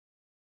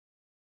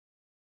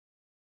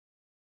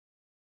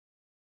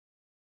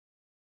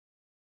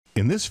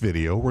In this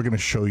video, we're going to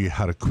show you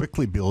how to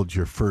quickly build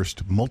your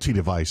first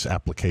multi-device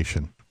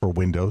application for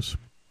Windows,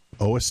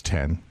 OS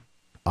X,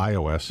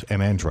 iOS,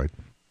 and Android.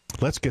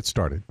 Let's get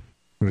started.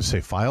 I'm going to say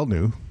File,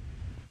 New,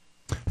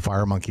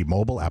 FireMonkey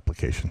Mobile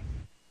Application.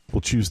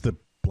 We'll choose the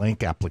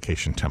blank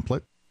application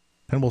template,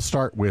 and we'll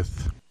start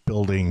with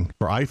building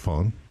for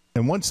iPhone.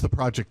 And once the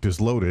project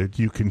is loaded,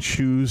 you can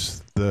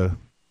choose the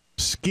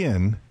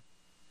skin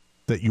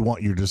that you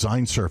want your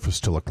design surface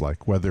to look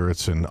like, whether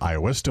it's an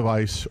iOS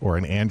device or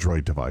an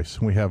Android device.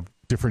 We have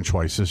different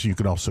choices. You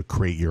can also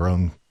create your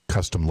own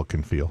custom look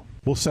and feel.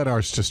 We'll set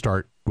ours to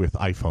start with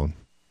iPhone.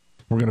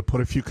 We're going to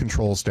put a few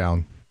controls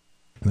down,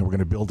 and then we're going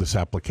to build this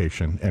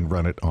application and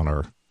run it on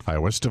our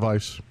iOS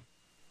device,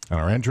 on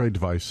our Android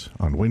device,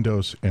 on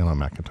Windows, and on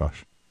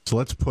Macintosh. So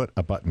let's put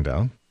a button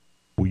down.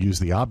 We'll use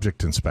the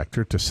Object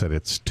Inspector to set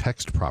its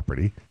text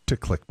property to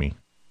Click Me.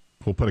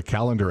 We'll put a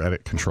calendar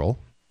edit control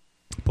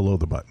below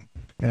the button,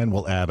 and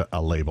we'll add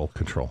a label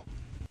control.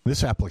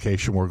 This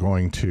application, we're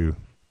going to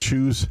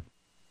choose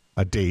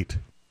a date,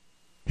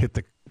 hit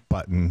the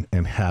button,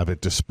 and have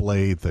it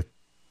display the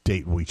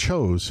date we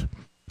chose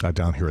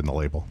down here in the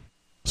label.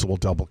 So we'll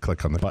double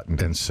click on the button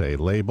and say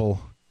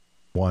label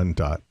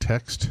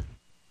 1.text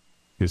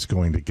is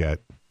going to get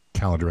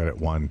calendar edit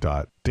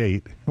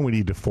 1.date, and we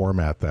need to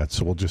format that.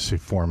 So we'll just say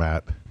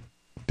format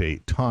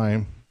date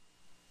time,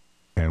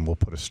 and we'll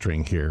put a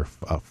string here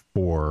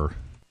for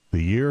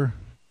the year,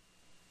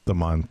 the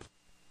month,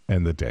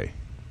 and the day.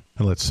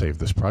 And let's save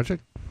this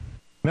project.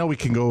 Now we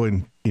can go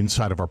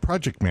inside of our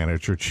project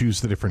manager,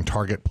 choose the different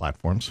target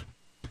platforms.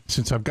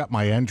 Since I've got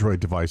my Android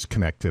device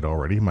connected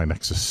already, my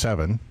Nexus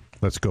 7,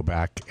 let's go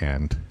back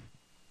and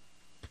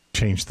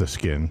change the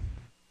skin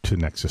to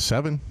Nexus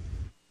 7.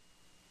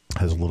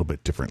 Has a little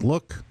bit different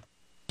look.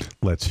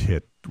 Let's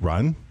hit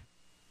run.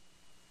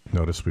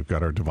 Notice we've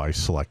got our device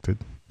selected.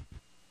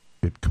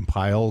 It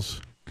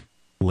compiles,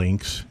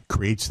 links,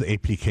 creates the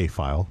APK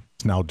file.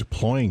 It's now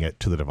deploying it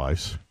to the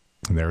device.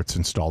 And there it's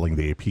installing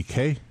the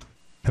APK.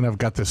 And I've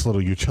got this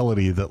little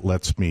utility that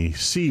lets me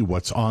see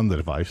what's on the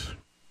device.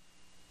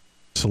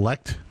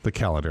 Select the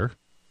calendar.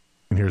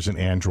 And here's an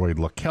Android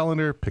look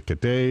calendar. Pick a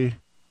day,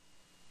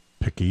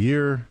 pick a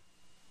year.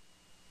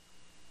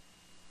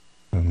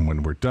 And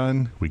when we're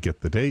done, we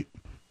get the date,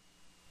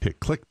 hit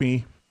Click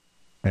Me,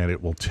 and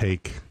it will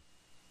take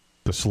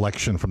the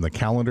selection from the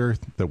calendar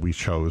that we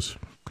chose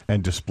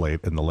and display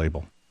it in the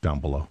label down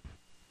below.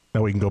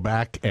 Now we can go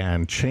back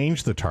and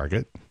change the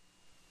target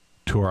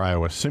to our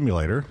iOS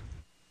simulator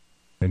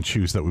and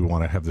choose that we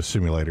want to have the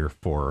simulator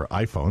for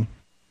iPhone.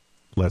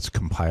 Let's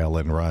compile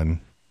and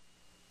run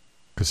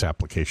this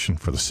application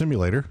for the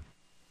simulator.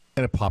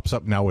 And it pops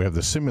up. Now we have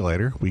the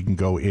simulator. We can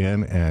go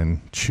in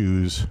and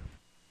choose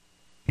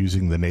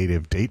using the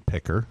native date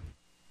picker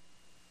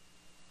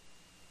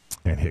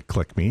and hit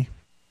Click Me,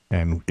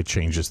 and it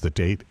changes the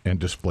date and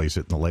displays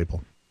it in the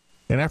label.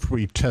 And after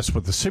we test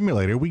with the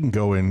simulator, we can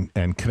go in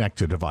and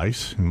connect a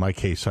device. In my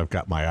case, I've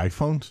got my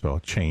iPhone, so I'll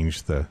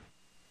change the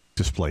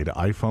display to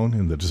iPhone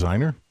in the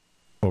designer.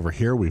 Over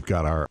here, we've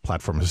got our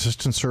platform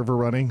assistant server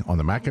running on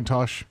the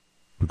Macintosh.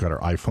 We've got our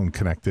iPhone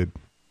connected.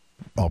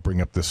 I'll bring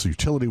up this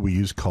utility we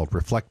use called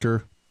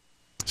Reflector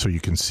so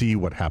you can see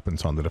what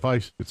happens on the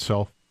device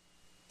itself.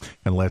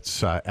 And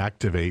let's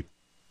activate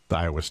the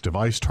iOS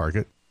device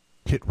target,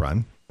 hit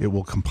run. It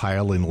will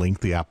compile and link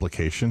the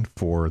application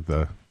for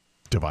the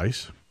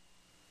device.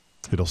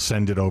 It'll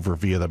send it over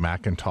via the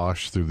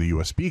Macintosh through the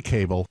USB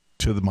cable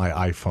to my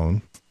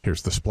iPhone.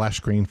 Here's the splash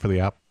screen for the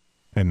app.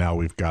 And now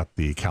we've got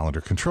the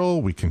calendar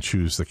control. We can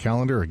choose the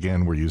calendar.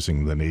 Again, we're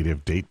using the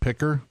native date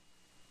picker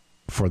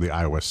for the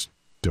iOS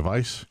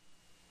device.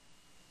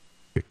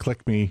 Hit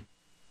Click Me,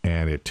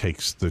 and it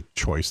takes the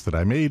choice that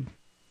I made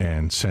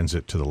and sends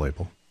it to the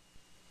label.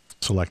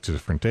 Select a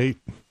different date,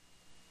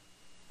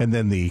 and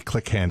then the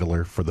click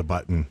handler for the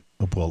button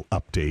will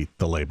update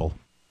the label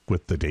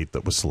with the date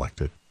that was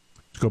selected.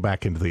 Let's go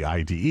back into the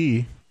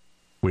IDE.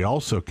 We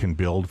also can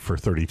build for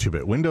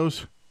 32-bit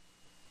Windows.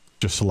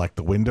 Just select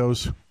the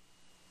Windows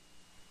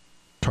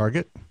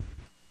target,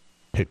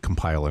 hit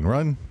compile and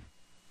run.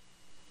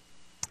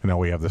 And now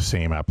we have the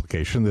same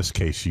application, in this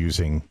case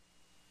using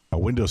a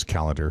Windows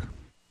calendar.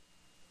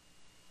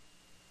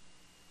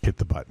 Hit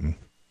the button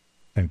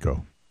and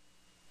go.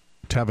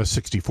 To have a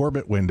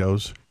 64-bit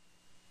Windows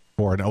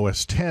or an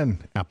OS X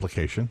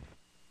application,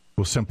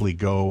 we'll simply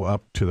go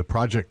up to the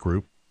project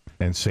group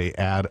and say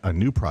add a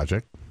new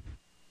project.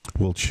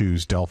 We'll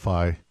choose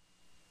Delphi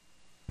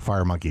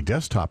FireMonkey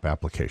Desktop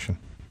Application,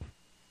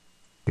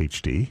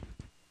 HD,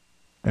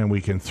 and we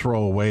can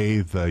throw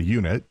away the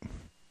unit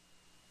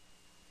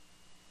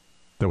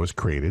that was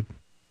created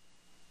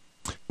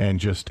and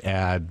just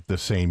add the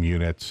same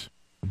units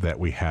that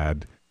we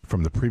had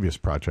from the previous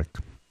project.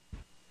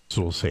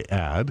 So we'll say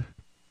add,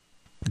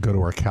 go to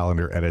our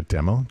calendar edit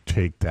demo,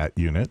 take that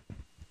unit.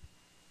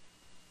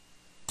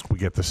 We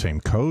get the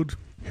same code.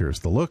 Here's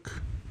the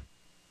look.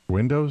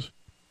 Windows,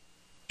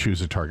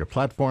 choose a target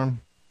platform.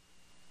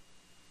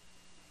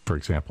 For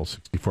example,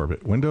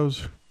 64-bit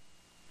Windows.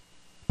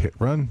 Hit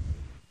run.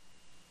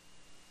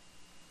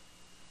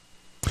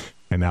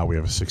 And now we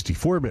have a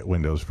 64-bit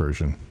Windows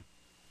version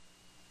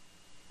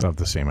of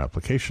the same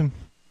application.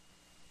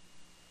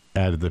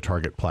 Added the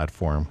target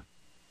platform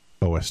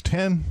OS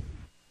X.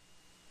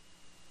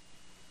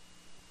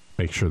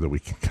 Make sure that we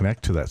can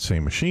connect to that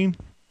same machine.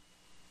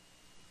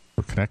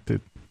 We're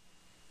connected.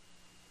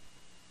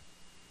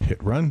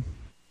 Hit run.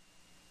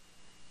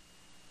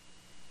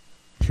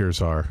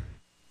 Here's our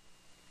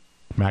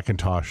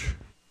Macintosh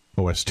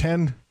OS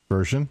X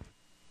version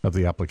of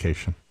the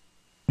application.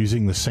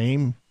 Using the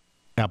same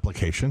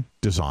application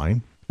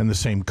design and the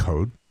same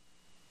code,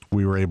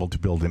 we were able to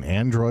build an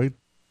Android,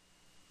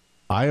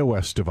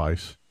 iOS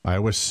device,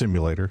 iOS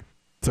simulator,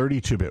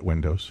 32-bit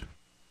Windows,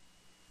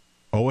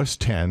 OS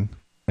X,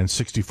 and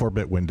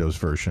 64-bit Windows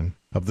version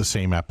of the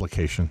same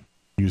application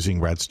using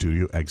RAD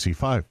Studio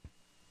XE5.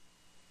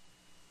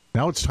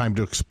 Now it's time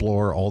to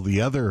explore all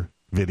the other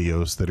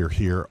videos that are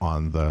here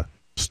on the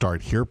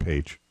Start Here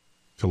page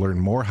to learn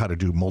more how to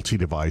do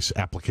multi-device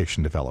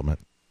application development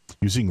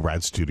using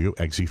RAD Studio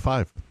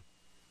XE5.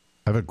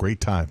 Have a great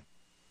time.